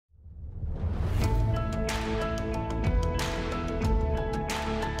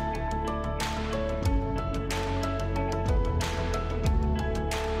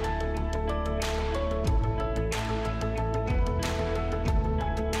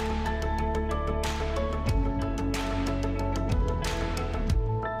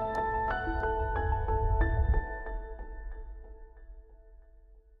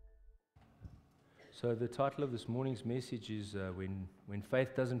So the title of this morning's message is when faith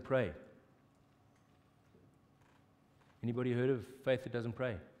doesn't pray. Anybody heard of faith that doesn't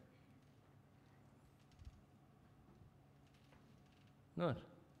pray? Not.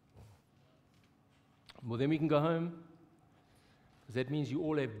 Well, then we can go home, because that means you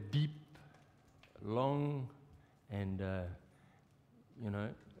all have deep, long, and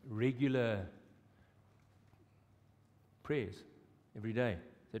regular prayers every day.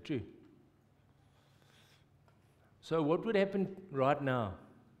 Is that true? So what would happen right now?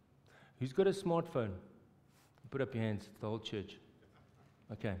 Who's got a smartphone? Put up your hands, it's the whole church.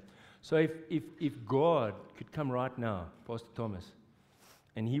 Okay. So if God could come right now, Pastor Thomas,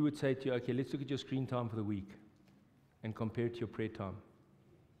 and he would say to you, okay, let's look at your screen time for the week and compare it to your prayer time.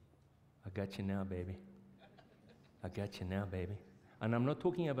 I got you now, baby. I got you now, baby. And I'm not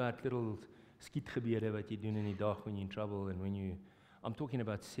talking about little skietgebeure what you do in the dag when you're in trouble and I'm talking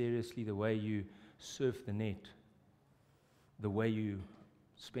about seriously the way you surf the net, the way you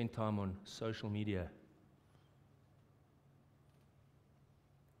spend time on social media.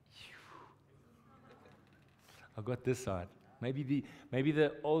 I got this side. Maybe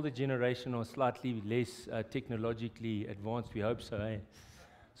the older generation are slightly less technologically advanced. We hope so, eh?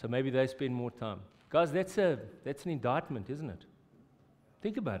 So maybe they spend more time. Guys, that's an indictment, isn't it?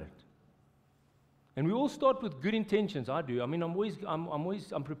 Think about it. And we all start with good intentions. I do. I mean,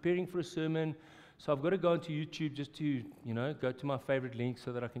 I'm preparing for a sermon, so I've got to go into YouTube just to go to my favorite link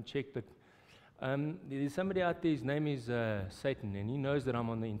so that I can check. But there's somebody out there. His name is Satan, and he knows that I'm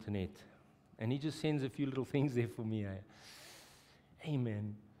on the internet, and he just sends a few little things there for me.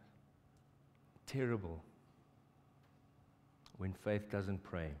 Amen. Terrible when faith doesn't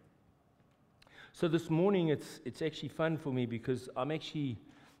pray. So this morning it's actually fun for me because I'm actually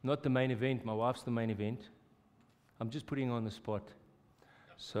not the main event. My wife's the main event. I'm just putting her on the spot.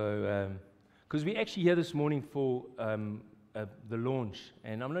 So because we're actually here this morning for the launch,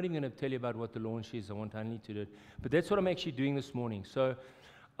 and I'm not even going to tell you about what the launch is. I want only to do it, but that's what I'm actually doing this morning. So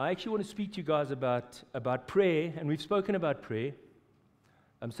I actually want to speak to you guys about prayer, and we've spoken about prayer.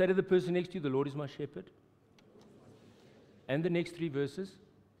 Say to the person next to you, the Lord is my shepherd. And the next 3 verses.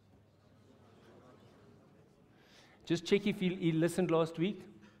 Just check if he listened last week.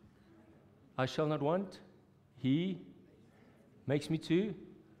 I shall not want. He makes me to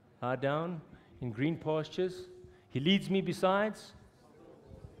lie down in green pastures. He leads me besides.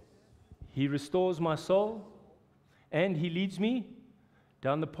 He restores my soul. And he leads me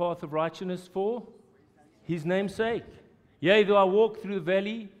down the path of righteousness for his name's sake. Yea, though I walk through the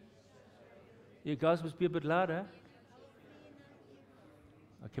valley. You guys must be a bit louder.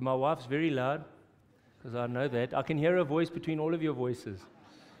 Okay, my wife's very loud, because I know that. I can hear her voice between all of your voices.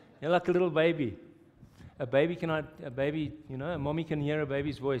 You're like a little baby. A mommy can hear a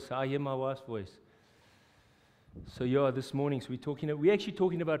baby's voice. I hear my wife's voice. So this morning, so we're actually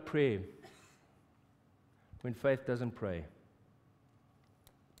talking about prayer. When faith doesn't pray.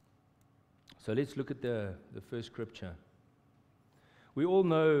 So let's look at the first scripture. We all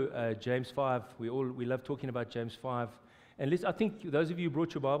know James 5. We love talking about James 5. And I think those of you who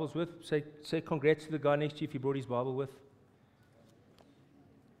brought your Bibles with, say congrats to the guy next to you if he brought his Bible with.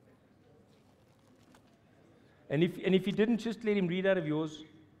 And if he didn't, just let him read out of yours.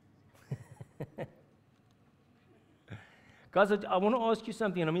 Guys, I want to ask you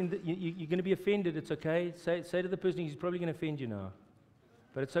something. I mean, you're going to be offended. It's okay. Say to the person, he's probably going to offend you now.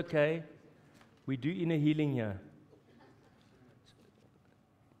 But it's okay. We do inner healing here.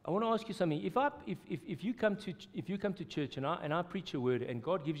 I want to ask you something. If you come to church and I preach a word and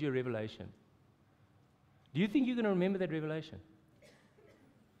God gives you a revelation, do you think you're going to remember that revelation?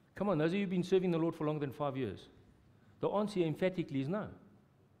 Come on, those of you who've been serving the Lord for longer than 5 years, the answer emphatically is no.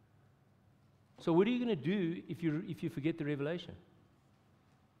 So what are you going to do if you forget the revelation?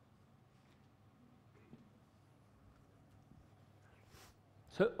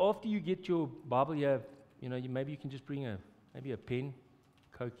 So after you get your Bible, maybe you can just bring maybe a pen,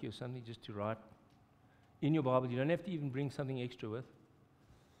 Cokie or something, just to write in your Bible. You don't have to even bring something extra with.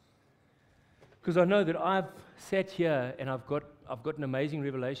 Because I know that I've sat here and I've gotten amazing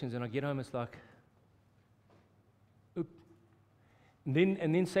revelations, and I get home, it's like, oop. And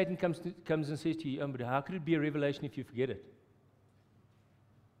then Satan comes and says to you, but how could it be a revelation if you forget it?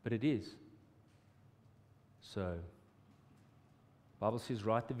 But it is. So, Bible says,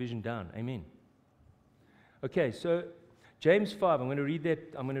 write the vision down. Amen. Okay, so James 5. I'm going to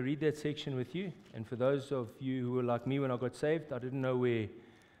read that section with you. And for those of you who were like me when I got saved, I didn't know where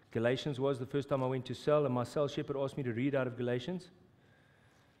Galatians was the first time I went to cell, and my cell shepherd asked me to read out of Galatians.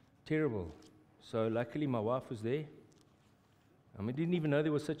 Terrible. So luckily my wife was there. I didn't even know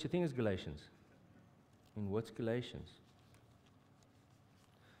there was such a thing as Galatians. And what's Galatians?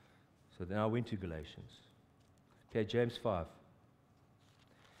 So then I went to Galatians. Okay, James 5.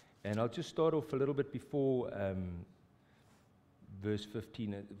 And I'll just start off a little bit before verse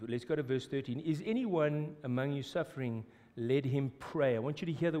 15. Let's go to verse 13. Is anyone among you suffering? Let him pray. I want you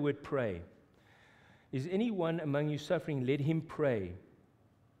to hear the word pray. Is anyone among you suffering? Let him pray.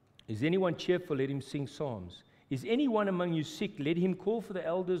 Is anyone cheerful? Let him sing psalms. Is anyone among you sick? Let him call for the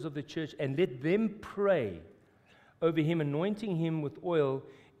elders of the church and let them pray over him, anointing him with oil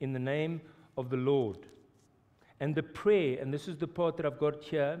in the name of the Lord. And the prayer, and this is the part that I've got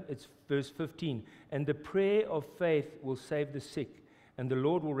here, it's verse 15. And the prayer of faith will save the sick, and the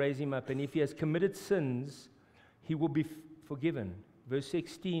Lord will raise him up. And if he has committed sins, he will be forgiven. Verse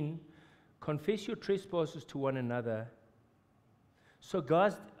 16, confess your trespasses to one another. So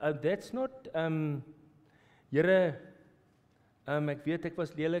guys, that's not, Here, ek weet ek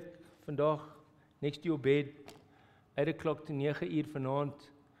was lelik vandag, next to your bed, 8 o'clock to 9 uur vanaand.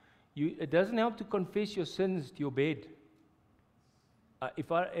 It doesn't help to confess your sins to your bed.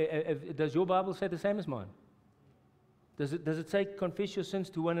 Does your Bible say the same as mine? Does it say confess your sins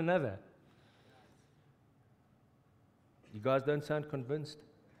to one another? You guys don't sound convinced.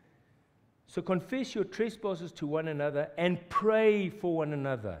 So confess your trespasses to one another and pray for one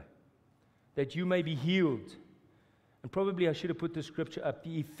another, that you may be healed. And probably I should have put the scripture up.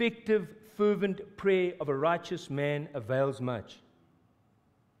 The effective, fervent prayer of a righteous man avails much.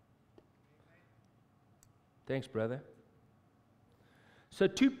 Thanks, brother. So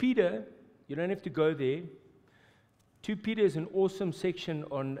 2 Peter, you don't have to go there. 2 Peter is an awesome section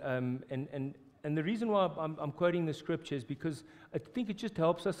on, and the reason why I'm quoting the scripture is because I think it just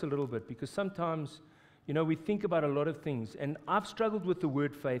helps us a little bit, because sometimes, we think about a lot of things, and I've struggled with the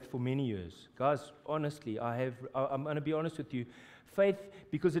word faith for many years. Guys, honestly, I'm going to be honest with you. Faith,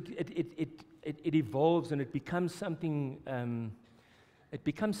 because it evolves and it becomes something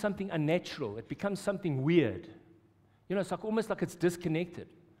unnatural. It becomes something weird. It's like almost like it's disconnected.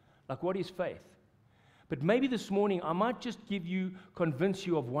 Like, what is faith? But maybe this morning, I might just convince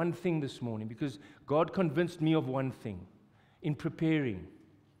you of one thing this morning, because God convinced me of one thing in preparing.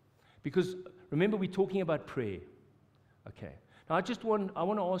 Because remember, we're talking about prayer. Okay. Now, I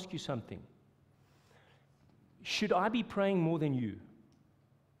want to ask you something. Should I be praying more than you?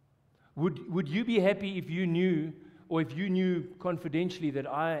 Would you be happy if you knew, or if you knew confidentially that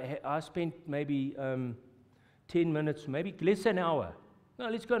I spent maybe 10 minutes, maybe let's say an hour. No,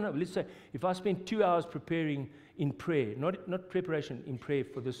 let's go. No, let's say if I spent 2 hours preparing in prayer, not preparation, in prayer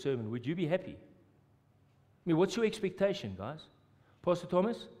for this sermon, would you be happy? I mean, what's your expectation, guys? Pastor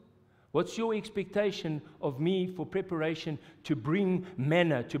Thomas? What's your expectation of me for preparation to bring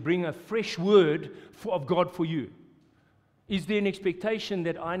manna, to bring a fresh word of God for you? Is there an expectation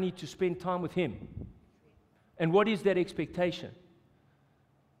that I need to spend time with Him? And what is that expectation?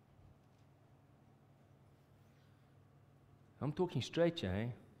 I'm talking straight to you, eh?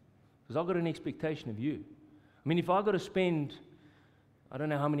 Because I've got an expectation of you. I mean, if I've got to spend, I don't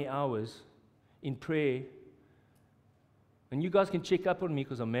know how many hours in prayer, and you guys can check up on me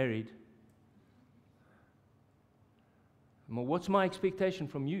because I'm married, well, what's my expectation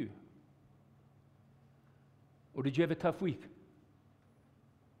from you? Or did you have a tough week?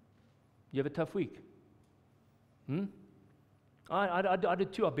 You have a tough week? I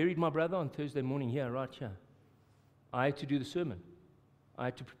did too. I buried my brother on Thursday morning here, right here. I had to do the sermon. I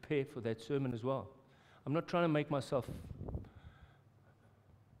had to prepare for that sermon as well. I'm not trying to make myself...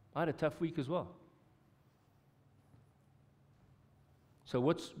 I had a tough week as well. So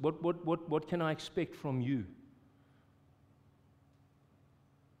what can I expect from you?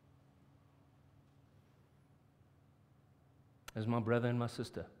 As my brother and my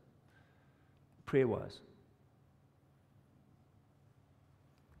sister, prayer-wise.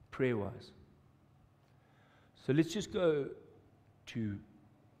 Prayer-wise. So let's just go to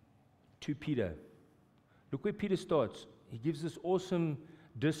Peter. Look where Peter starts. He gives this awesome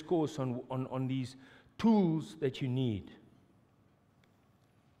discourse on these tools that you need.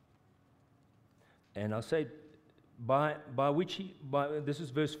 And I'll say, this is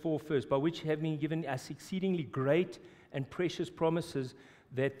verse 4 first, by which have been given us exceedingly great and precious promises,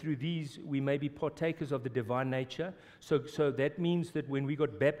 that through these we may be partakers of the divine nature. So that means that when we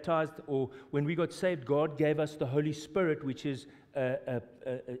got baptized or when we got saved, God gave us the Holy Spirit, which is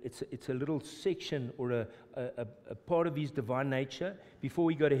it's a little section or a part of His divine nature before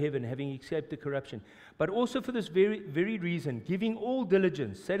we go to heaven, having escaped the corruption. But also for this very reason, giving all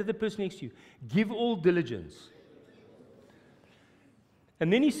diligence. Say to the person next to you, give all diligence.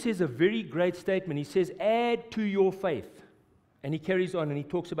 And then he says a very great statement. He says, add to your faith. And he carries on and he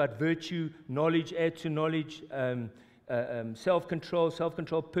talks about virtue, knowledge, add to knowledge, self-control,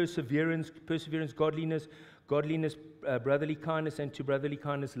 perseverance, godliness, brotherly kindness, and to brotherly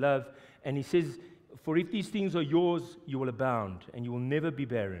kindness, love. And he says, for if these things are yours, you will abound, and you will never be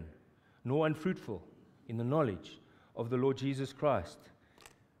barren, nor unfruitful in the knowledge of the Lord Jesus Christ.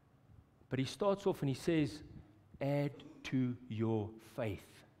 But he starts off and he says, add to your faith.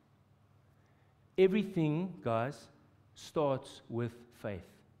 Everything, guys, starts with faith.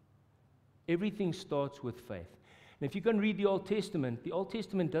 Everything starts with faith. And if you can read the Old Testament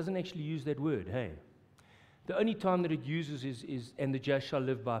doesn't actually use that word, hey. The only time that it uses is and the just shall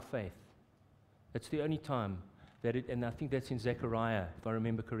live by faith. That's the only time that it, and I think that's in Zechariah, if I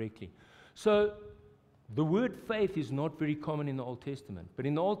remember correctly. So, the word faith is not very common in the Old Testament. But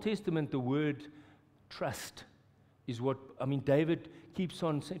in the Old Testament, the word trust is what, David keeps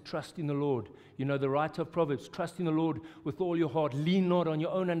on saying, trust in the Lord. You know, the writer of Proverbs, trust in the Lord with all your heart. Lean not on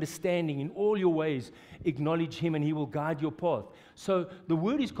your own understanding. In all your ways, acknowledge Him and He will guide your path. So the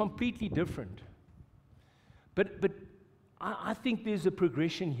word is completely different. But I think there's a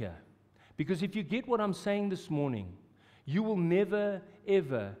progression here. Because if you get what I'm saying this morning, you will never,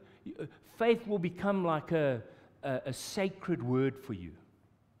 ever, faith will become like a sacred word for you.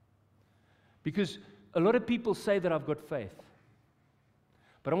 Because a lot of people say that I've got faith.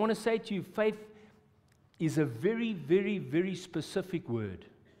 But I want to say to you, faith is a very, very, very specific word.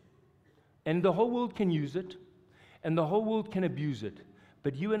 And the whole world can use it, and the whole world can abuse it.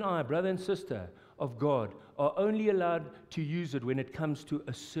 But you and I, brother and sister of God, are only allowed to use it when it comes to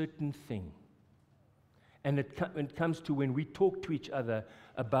a certain thing. And it comes to when we talk to each other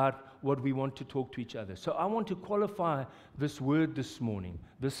about what we want to talk to each other. So I want to qualify this word this morning,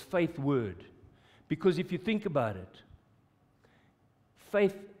 this faith word. Because if you think about it,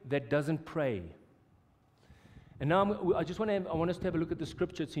 faith that doesn't pray. And now I want us to have a look at the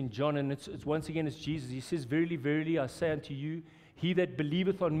scripture. It's in John, and it's once again, it's Jesus. He says, verily, verily, I say unto you, he that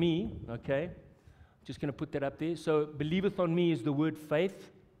believeth on me, okay? Just going to put that up there. So, believeth on me is the word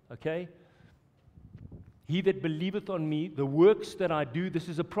faith, okay? He that believeth on me, the works that I do, this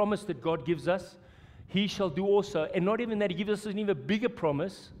is a promise that God gives us, he shall do also. And not even that, he gives us an even bigger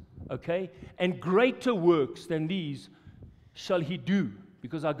promise, okay? And greater works than these shall he do,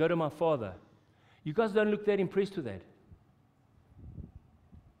 because I go to my Father. You guys don't look that impressed with that.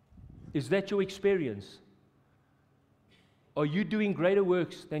 Is that your experience? Are you doing greater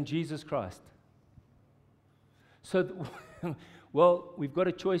works than Jesus Christ? So, well, we've got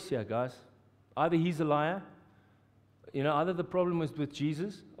a choice here, guys. Either he's a liar, either the problem is with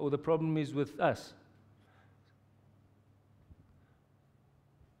Jesus or the problem is with us.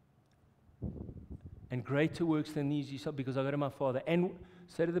 And greater works than these you shall, because I go to my Father. And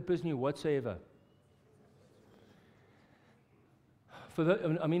say to the person you whatsoever.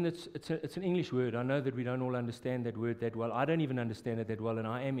 It's an English word. I know that we don't all understand that word that well. I don't even understand it that well, and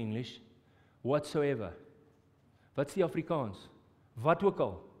I am English. Whatsoever. What's the Afrikaans? Wat ook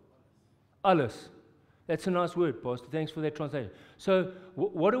al. Alles. That's a nice word, Pastor. Thanks for that translation. So,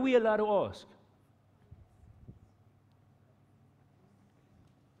 what are we allowed to ask?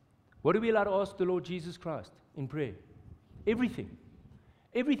 What are we allowed to ask the Lord Jesus Christ in prayer? Everything.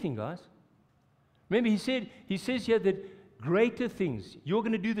 Everything, guys. Remember, he says here that greater things. You're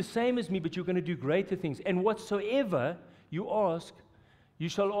going to do the same as me, but you're going to do greater things. And whatsoever you ask, you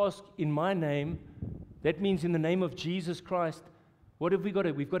shall ask in my name. That means in the name of Jesus Christ. What have we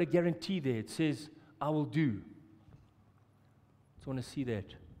got? We've got a guarantee there. It says, I will do. So I want to see that.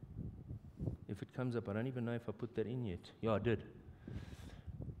 If it comes up, I don't even know if I put that in yet. Yeah, I did.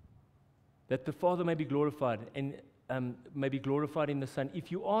 That the Father may be glorified, and may be glorified in the Son.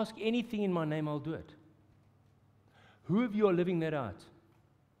 If you ask anything in my name, I'll do it. Who of you are living that out?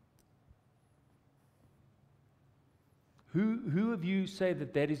 Who of you say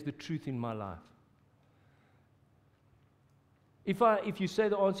that is the truth in my life? If you say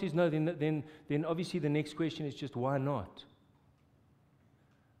the answer is no, then obviously the next question is just why not?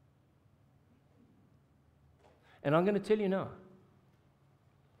 And I'm going to tell you now.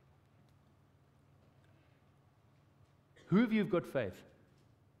 Who of you have got faith?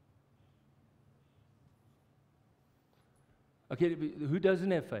 Okay, who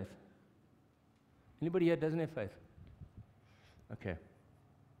doesn't have faith? Anybody here doesn't have faith? Okay.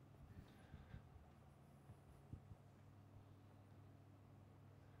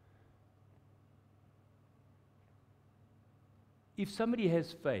 If somebody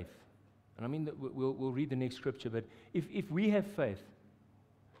has faith, and we'll read the next scripture, but if we have faith,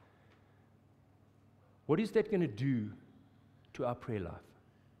 what is that going to do to our prayer life?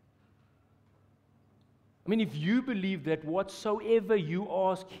 I mean, if you believe that whatsoever you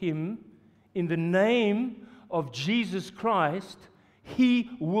ask Him in the name of Jesus Christ, He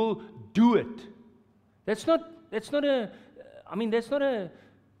will do it. That's not a,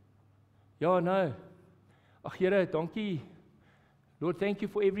 ja, no. Ag Here, dankie. Lord, thank you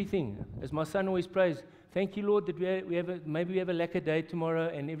for everything. As my son always prays, thank you, Lord, that maybe we have a lekker day tomorrow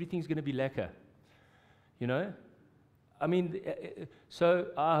and everything's going to be lekker. You know? I mean, so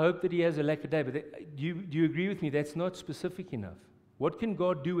I hope that he has a lekker day, but do you agree with me? That's not specific enough. What can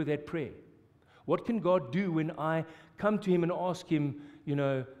God do with that prayer? What can God do when I come to Him and ask Him,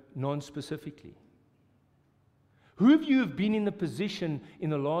 non-specifically? Who of you have been in the position in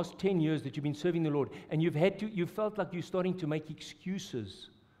the last 10 years that you've been serving the Lord, and you felt like you're starting to make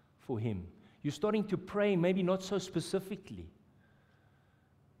excuses for Him? You're starting to pray, maybe not so specifically.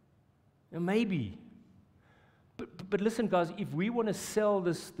 Maybe. But listen, guys, if we want to sell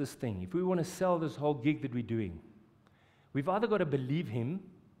this thing, if we want to sell this whole gig that we're doing, we've either got to believe Him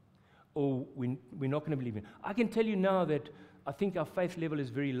or we're not going to believe Him. I can tell you now that I think our faith level is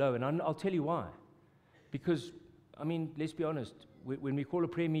very low, and I'll tell you why. Because, let's be honest, when we call a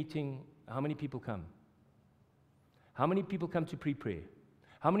prayer meeting, how many people come? How many people come to pre-prayer?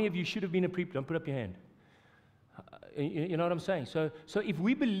 How many of you should have been a pre-prayer? Don't put up your hand. You know what I'm saying? So if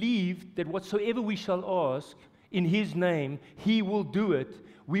we believe that whatsoever we shall ask in His name, He will do it,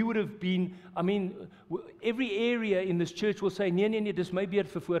 we would have been, every area in this church will say, nee, dis my beurt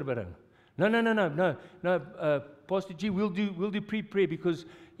vir voorbereiding. No, Pastor G, we'll do pre-prayer because,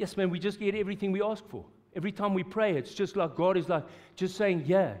 yes, man, we just get everything we ask for. Every time we pray, it's just like God is like, just saying,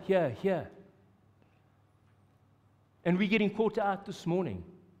 yeah. And we're getting caught out this morning.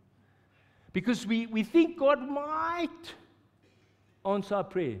 Because we think God might answer our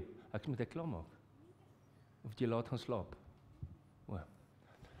prayer. Ek moet dit klaarmaak. Of jy laat gaan slaap.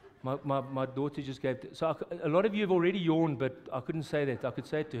 Well, my daughter just gave... So a lot of you have already yawned, but I couldn't say that. I could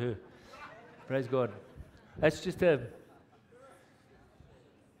say it to her. Praise God. That's just a...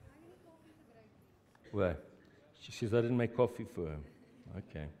 Well, she says I didn't make coffee for her.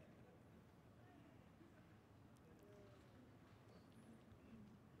 Okay.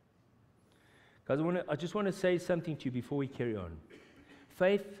 Guys, I just want to say something to you before we carry on.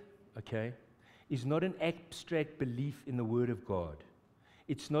 Faith, is not an abstract belief in the Word of God.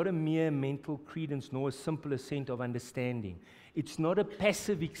 It's not a mere mental credence nor a simple assent of understanding. It's not a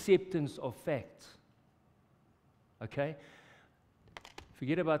passive acceptance of facts. Okay?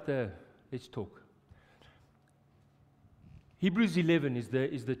 Forget about let's talk. Hebrews 11 is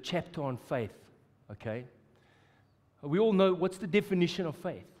the chapter on faith. Okay? We all know what's the definition of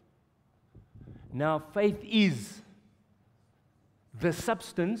faith. Now, faith is the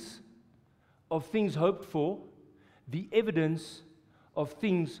substance of things hoped for, the evidence of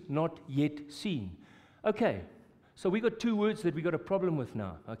things not yet seen. Okay, so we got two words that we got a problem with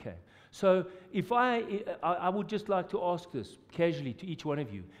now. Okay, so if I would just like to ask this casually to each one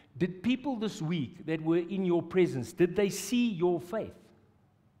of you. Did people this week that were in your presence, did they see your faith?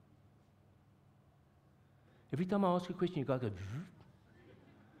 Every time I ask a question, you guys go...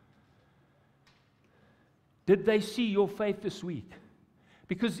 Did they see your faith this week?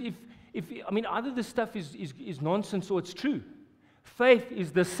 Because if either the stuff is nonsense or it's true. Faith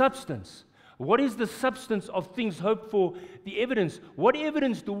is the substance. What is the substance of things hoped for? The evidence. What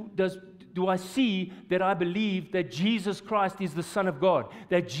evidence do I see that I believe that Jesus Christ is the Son of God,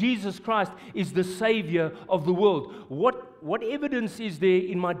 that Jesus Christ is the Savior of the world? What evidence is there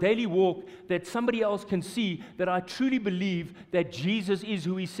in my daily walk that somebody else can see that I truly believe that Jesus is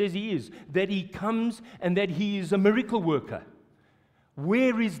who He says He is, that He comes and that He is a miracle worker?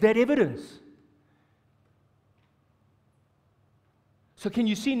 Where is that evidence? So can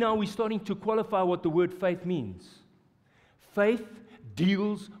you see now we're starting to qualify what the word faith means? Faith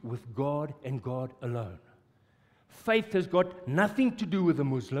deals with God and God alone. Faith has got nothing to do with the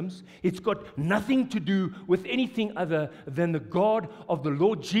Muslims. It's got nothing to do with anything other than the God of the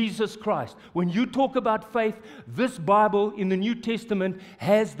Lord Jesus Christ. When you talk about faith, this Bible in the New Testament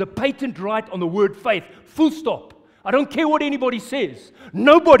has the patent right on the word faith. Full stop. I don't care what anybody says.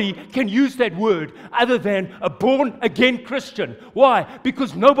 Nobody can use that word other than a born-again Christian. Why?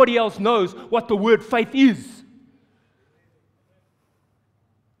 Because nobody else knows what the word faith is.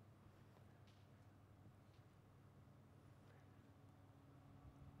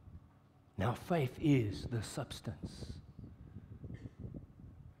 Now, faith is the substance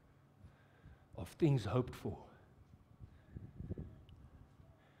of things hoped for.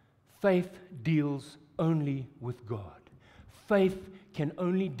 Faith deals only with God. Faith can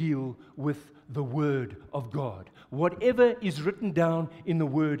only deal with the Word of God. Whatever is written down in the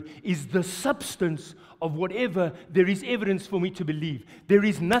Word is the substance of whatever there is evidence for me to believe. There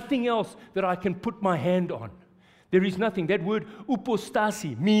is nothing else that I can put my hand on. There is nothing. That word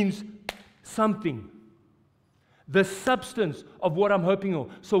upostasi means something. The substance of what I'm hoping for.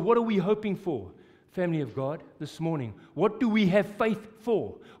 So what are we hoping for, family of God, this morning? What do we have faith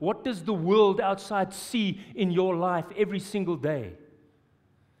for? What does the world outside see in your life every single day?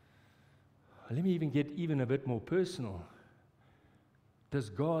 Let me even get a bit more personal. Does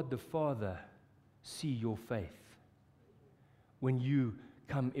God the Father see your faith when you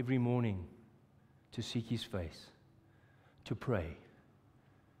come every morning to seek His face, to pray?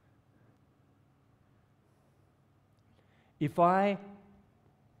 If I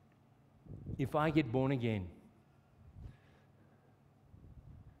get born again,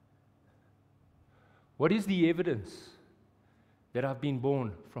 what is the evidence that I've been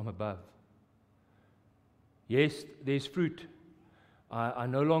born from above? Yes, there's fruit.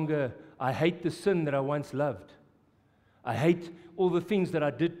 I hate the sin that I once loved. I hate all the things that I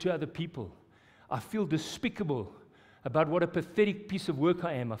did to other people. I feel despicable about what a pathetic piece of work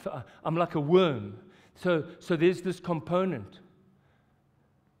I am. I'm like a worm. So there's this component.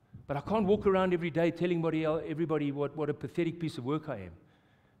 But I can't walk around every day telling everybody what a pathetic piece of work I am.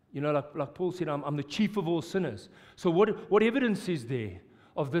 You know, like Paul said, I'm the chief of all sinners. So what evidence is there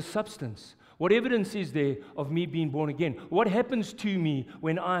of this substance? What evidence is there of me being born again? What happens to me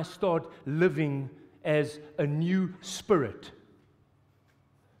when I start living as a new spirit?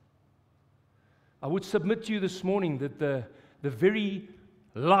 I would submit to you this morning that the very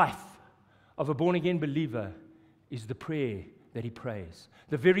life of a born-again believer is the prayer that he prays.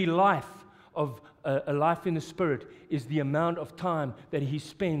 The very life of a life in the Spirit is the amount of time that he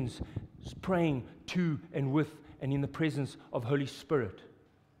spends praying to and with and in the presence of Holy Spirit.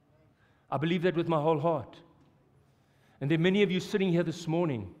 I believe that with my whole heart. And there are many of you sitting here this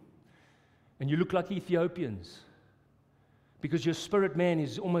morning, and you look like Ethiopians because your spirit man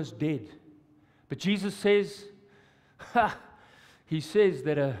is almost dead. But Jesus says, He says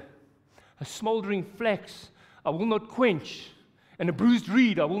that a smoldering flax I will not quench, and a bruised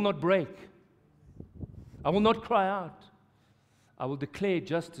reed I will not break. I will not cry out. I will declare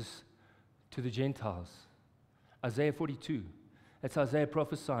justice to the Gentiles. Isaiah 42. That's Isaiah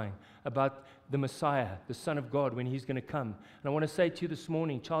prophesying about the Messiah, the Son of God, when He's going to come. And I want to say to you this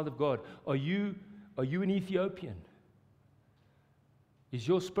morning, child of God, are you an Ethiopian? Is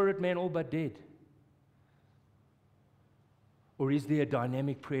your spirit man all but dead? Or is there a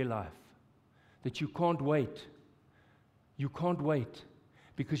dynamic prayer life that you can't wait? You can't wait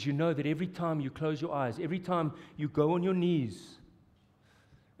because you know that every time you close your eyes, every time you go on your knees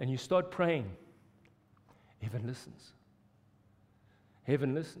and you start praying, heaven listens.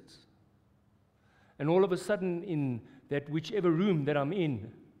 Heaven listens. And all of a sudden, in that whichever room that I'm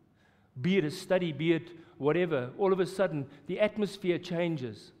in, be it a study, be it whatever, all of a sudden the atmosphere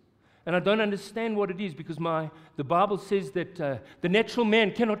changes. And I don't understand what it is because the Bible says that the natural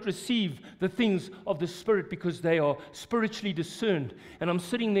man cannot receive the things of the Spirit because they are spiritually discerned. And I'm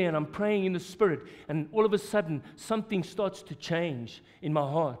sitting there and I'm praying in the Spirit, and all of a sudden something starts to change in my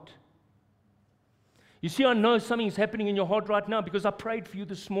heart. You see, I know something's happening in your heart right now because I prayed for you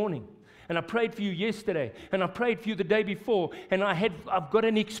this morning, and I prayed for you yesterday, and I prayed for you the day before, and I've got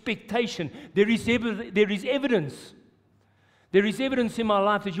an expectation. There is evidence. There is evidence in my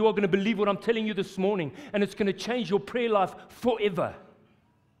life that you are going to believe what I'm telling you this morning, and it's going to change your prayer life forever.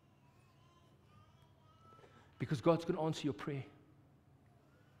 Because God's going to answer your prayer.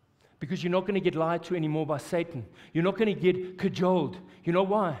 Because you're not going to get lied to anymore by Satan. You're not going to get cajoled. You know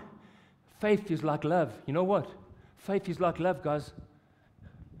why? Faith is like love. You know what? Faith is like love, guys.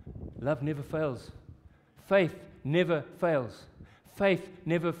 Love never fails. Faith never fails. Faith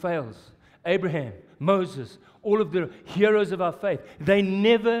never fails. Abraham, Moses, all of the heroes of our faith, they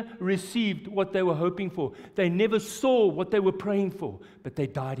never received what they were hoping for. They never saw what they were praying for, but they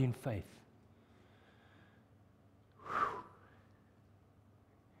died in faith.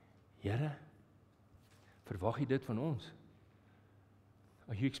 Here, verwag jy dit van ons?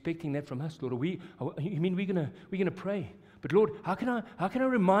 Are you expecting that from us, Lord? You mean we're gonna pray? But Lord, how can I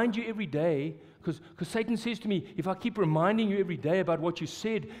remind you every day? Because Satan says to me, if I keep reminding you every day about what you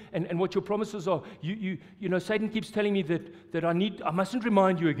said and what your promises are, you know, Satan keeps telling me that I mustn't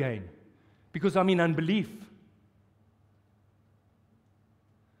remind you again because I'm in unbelief.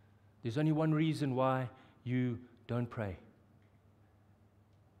 There's only one reason why you don't pray.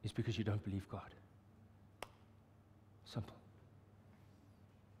 It's because you don't believe God. Simple.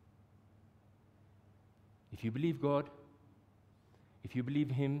 If you believe God, if you believe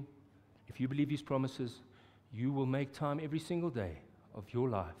Him, if you believe His promises, you will make time every single day of your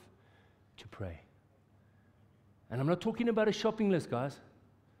life to pray. And I'm not talking about a shopping list, guys.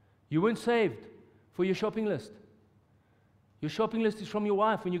 You weren't saved for your shopping list. Your shopping list is from your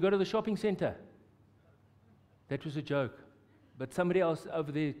wife when you go to the shopping center. That was a joke. But somebody else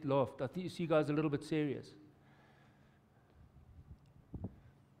over there laughed. I think you see you guys a little bit serious.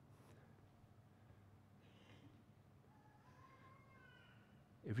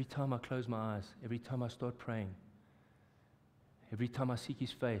 Every time I close my eyes, every time I start praying, every time I seek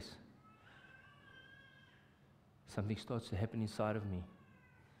His face, something starts to happen inside of me.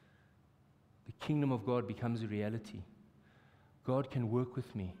 The kingdom of God becomes a reality. God can work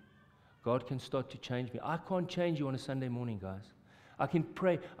with me. God can start to change me. I can't change you on a Sunday morning, guys. I can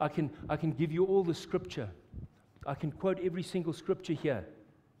pray. I can give you all the scripture. I can quote every single scripture here.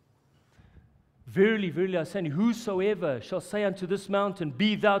 Verily, verily, I say unto you, whosoever shall say unto this mountain,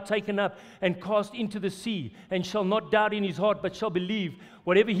 be thou taken up and cast into the sea, and shall not doubt in his heart, but shall believe,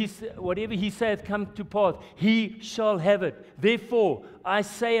 whatever he saith come to pass, he shall have it. Therefore, I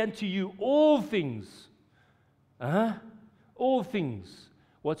say unto you, all things,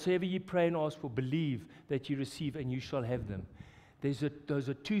 whatsoever ye pray and ask for, believe that ye receive, and you shall have them. Those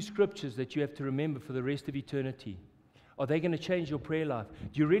are two scriptures that you have to remember for the rest of eternity. Are they going to change your prayer life?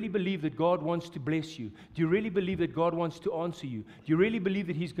 Do you really believe that God wants to bless you? Do you really believe that God wants to answer you? Do you really believe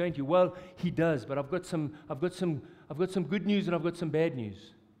that He's going to? Well, He does, but I've got some good news and I've got some bad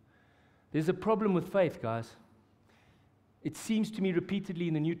news. There's a problem with faith, guys. It seems to me repeatedly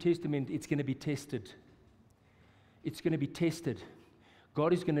in the New Testament, it's going to be tested. It's going to be tested.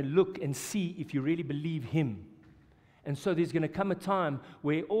 God is going to look and see if you really believe Him. And so there's going to come a time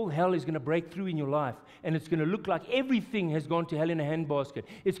where all hell is going to break through in your life, and it's going to look like everything has gone to hell in a handbasket.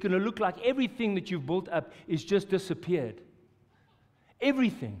 It's going to look like everything that you've built up is just disappeared.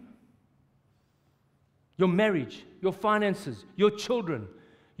 Everything. Your marriage, your finances, your children,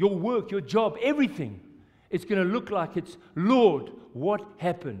 your work, your job, everything. It's going to look like it's, Lord, what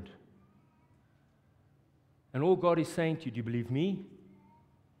happened? And all God is saying to you, do you believe me,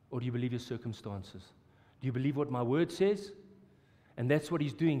 or do you believe your circumstances? Do you believe what my word says? And that's what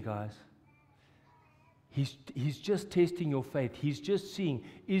He's doing, guys. He's just testing your faith. He's just seeing,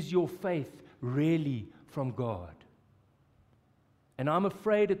 is your faith really from God? And I'm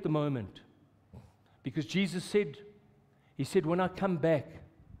afraid at the moment, because Jesus said, He said, when I come back,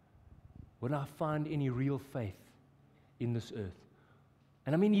 will I find any real faith in this earth?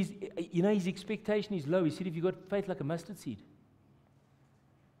 And I mean, his expectation is low. He said, if you've got faith like a mustard seed.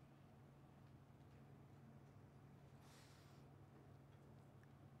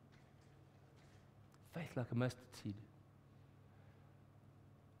 Faith like a mustard seed.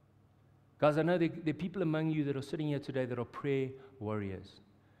 Guys, I know there are people among you that are sitting here today that are prayer warriors.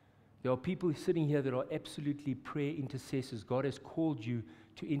 There are people sitting here that are absolutely prayer intercessors. God has called you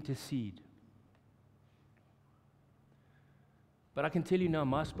to intercede. But I can tell you now,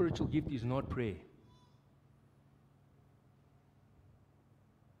 my spiritual gift is not prayer.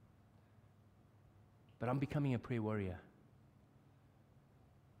 But I'm becoming a prayer warrior.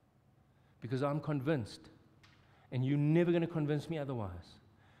 Because I'm convinced, and you're never going to convince me otherwise,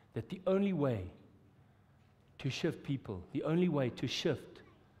 that the only way to shift people, the only way to shift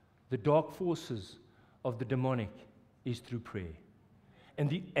the dark forces of the demonic is through prayer.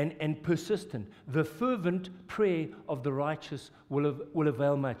 And persistent. The fervent prayer of the righteous will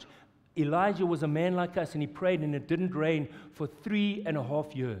avail much. Elijah was a man like us, and he prayed, and it didn't rain for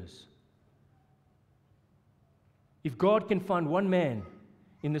 3.5 years. If God can find one man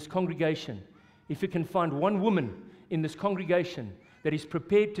in this congregation, if He can find one woman in this congregation that is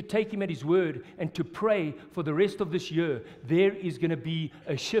prepared to take Him at His word and to pray for the rest of this year, there is going to be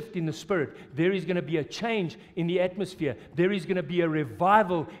a shift in the spirit. There is going to be a change in the atmosphere. There is going to be a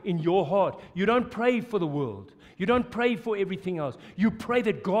revival in your heart. You don't pray for the world. You don't pray for everything else. You pray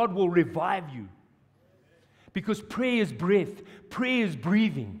that God will revive you. Because prayer is breath. Prayer is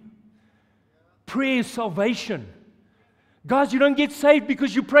breathing. Prayer is salvation. Guys, you don't get saved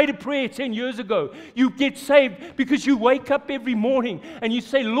because you prayed a prayer 10 years ago. You get saved because you wake up every morning and you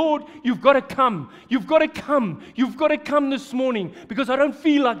say, Lord, you've got to come. You've got to come. You've got to come this morning because I don't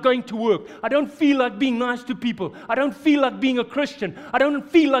feel like going to work. I don't feel like being nice to people. I don't feel like being a Christian. I don't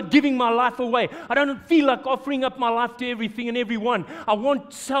feel like giving my life away. I don't feel like offering up my life to everything and everyone. I want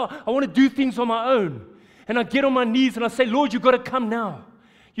to do things on my own. And I get on my knees and I say, Lord, you've got to come now.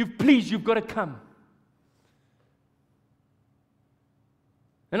 You've got to come.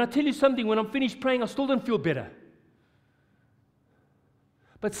 And I tell you something, when I'm finished praying, I still don't feel better.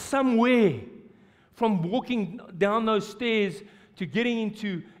 But somewhere, from walking down those stairs to getting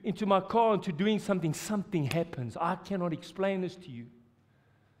into my car and to doing something, something happens. I cannot explain this to you.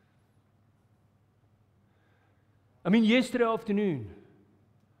 I mean, yesterday afternoon,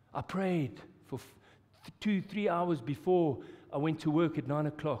 I prayed for 2-3 hours before I went to work at 9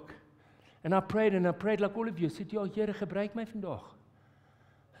 o'clock. And I prayed like all of you. I said, ja, Here, gebruik my vandag.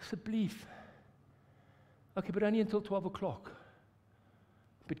 Asseblief. Okay, but only until 12 o'clock.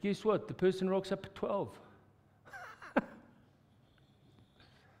 But guess what? The person rocks up at 12.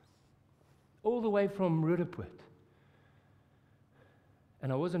 All the way from Rudaput.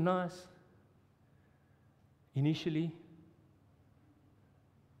 And I wasn't nice initially.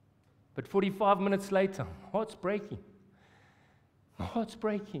 But 45 minutes later, my heart's breaking. My heart's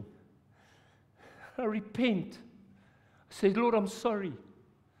breaking. I repent. I said, Lord, I'm sorry.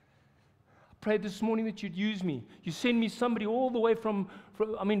 I prayed this morning that you'd use me. You send me somebody all the way from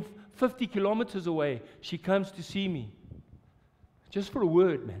 50 kilometers away. She comes to see me. Just for a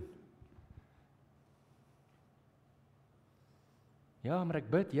word, man. Ja, maar ek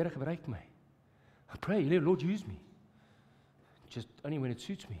bid, Here, gebruik my. I pray, Lord, use me. Just only when it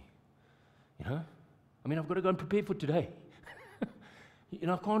suits me. You know? I mean, I've got to go and prepare for today. You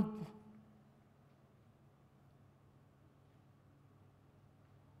know, I can't.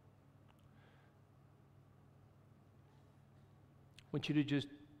 I want you to just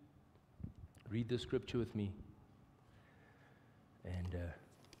read the scripture with me. And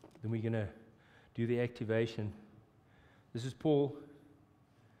then we're going to do the activation. This is Paul.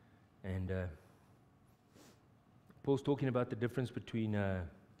 And Paul's talking about the difference between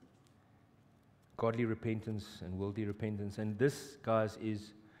godly repentance and worldly repentance. And this, guys,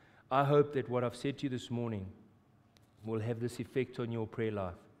 is, I hope that what I've said to you this morning will have this effect on your prayer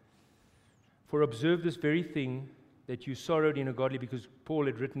life. For observe this very thing, that you sorrowed in a godly, because Paul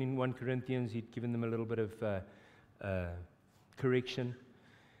had written in 1 Corinthians, he'd given them a little bit of correction.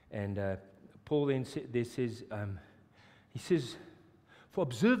 And Paul then says, he says, for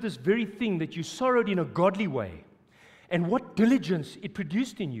observe this very thing, that you sorrowed in a godly way, and what diligence it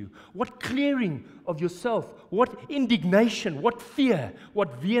produced in you, what clearing of yourself, what indignation, what fear,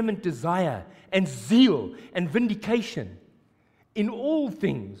 what vehement desire, and zeal, and vindication. In all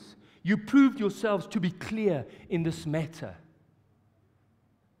things, you proved yourselves to be clear in this matter.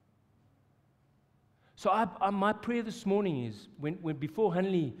 So my prayer this morning is, when before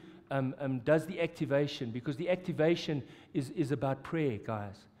Hanley does the activation, because the activation is about prayer,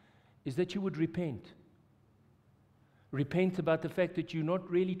 guys, is that you would repent. Repent about the fact that you're not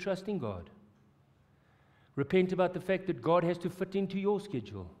really trusting God. Repent about the fact that God has to fit into your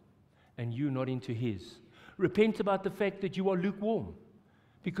schedule and you not into His. Repent about the fact that you are lukewarm.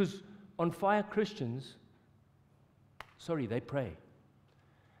 Because on fire Christians, they pray.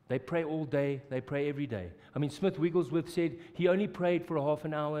 They pray all day, they pray every day. I mean, Smith Wigglesworth said he only prayed for a half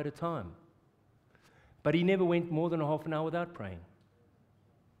an hour at a time. But he never went more than a half an hour without praying.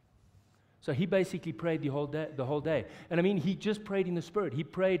 So he basically prayed the whole day. And I mean, he just prayed in the Spirit. He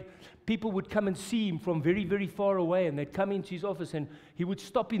prayed, people would come and see him from very, very far away, and they'd come into his office, and he would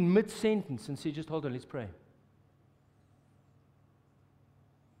stop in mid-sentence and say, just hold on, let's pray.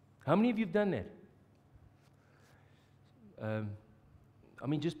 How many of you have done that? I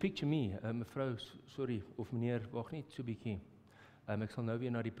mean, just picture me, mevrou, sorry, of meneer, wag net so bietjie. Ek sal nou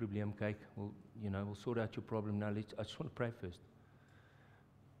weer na die probleem kyk. We'll sort out your problem now. I just want to pray first.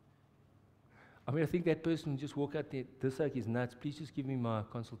 I mean, I think that person will just walk out there, this oak is nuts, please just give me my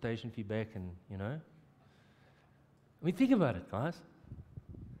consultation fee back, and, I mean, think about it, guys.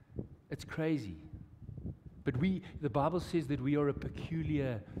 It's crazy. But the Bible says that we are a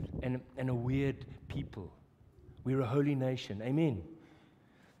peculiar and a weird people. We're a holy nation. Amen.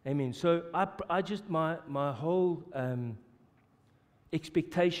 Amen. So my whole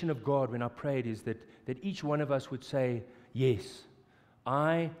expectation of God when I prayed is that each one of us would say, yes,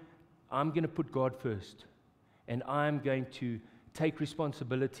 I'm going to put God first, and I'm going to take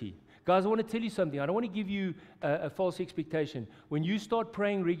responsibility. Guys, I want to tell you something. I don't want to give you a false expectation. When you start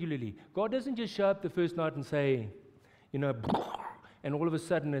praying regularly, God doesn't just show up the first night and say, and all of a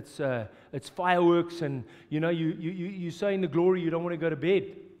sudden it's fireworks, and you're saying the glory, you don't want to go to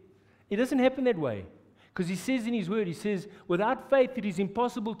bed. It doesn't happen that way. Because He says in His Word, He says, without faith it is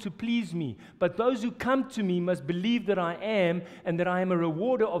impossible to please me. But those who come to me must believe that I am, and that I am a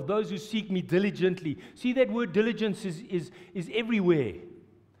rewarder of those who seek me diligently. See, that word diligence is everywhere.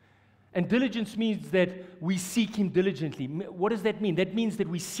 And diligence means that we seek Him diligently. What does that mean? That means that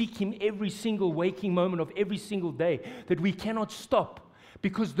we seek Him every single waking moment of every single day. That we cannot stop.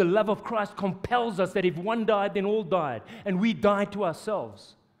 Because the love of Christ compels us that if one died, then all died. And we died to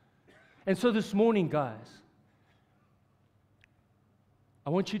ourselves. And so this morning, guys, I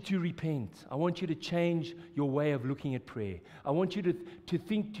want you to repent. I want you to change your way of looking at prayer. I want you to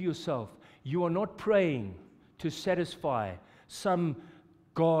think to yourself, you are not praying to satisfy some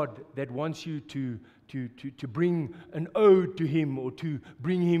God that wants you to bring an ode to Him or to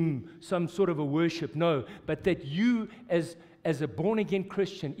bring Him some sort of a worship. No, but that you as a born-again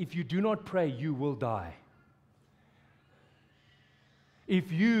Christian, if you do not pray, you will die.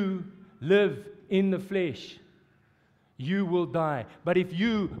 If you live in the flesh, you will die. But if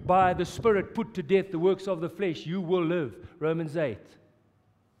you, by the Spirit, put to death the works of the flesh, you will live. Romans 8.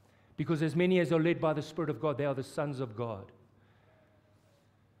 Because as many as are led by the Spirit of God, they are the sons of God.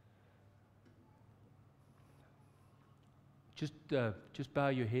 Just bow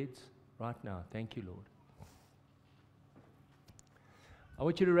your heads right now. Thank you, Lord. I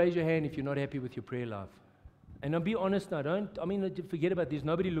want you to raise your hand if you're not happy with your prayer life. And I'll be honest now. Forget about this.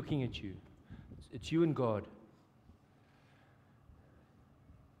 Nobody looking at you. It's you and God.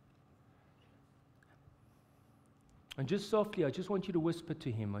 And just softly, I just want you to whisper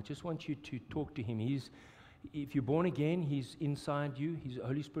to Him. I just want you to talk to Him. If you're born again, He's inside you. The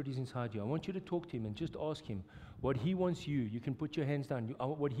Holy Spirit is inside you. I want you to talk to Him and just ask Him what He wants you. You can put your hands down.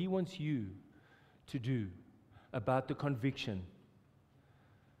 What He wants you to do about the conviction.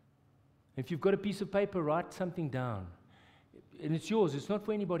 If you've got a piece of paper, write something down. And it's yours. It's not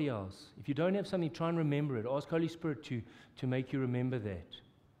for anybody else. If you don't have something, try and remember it. Ask Holy Spirit to make you remember that.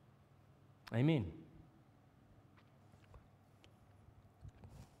 Amen.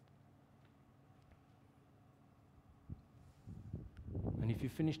 And if you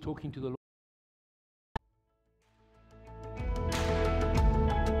finish talking to the Lord,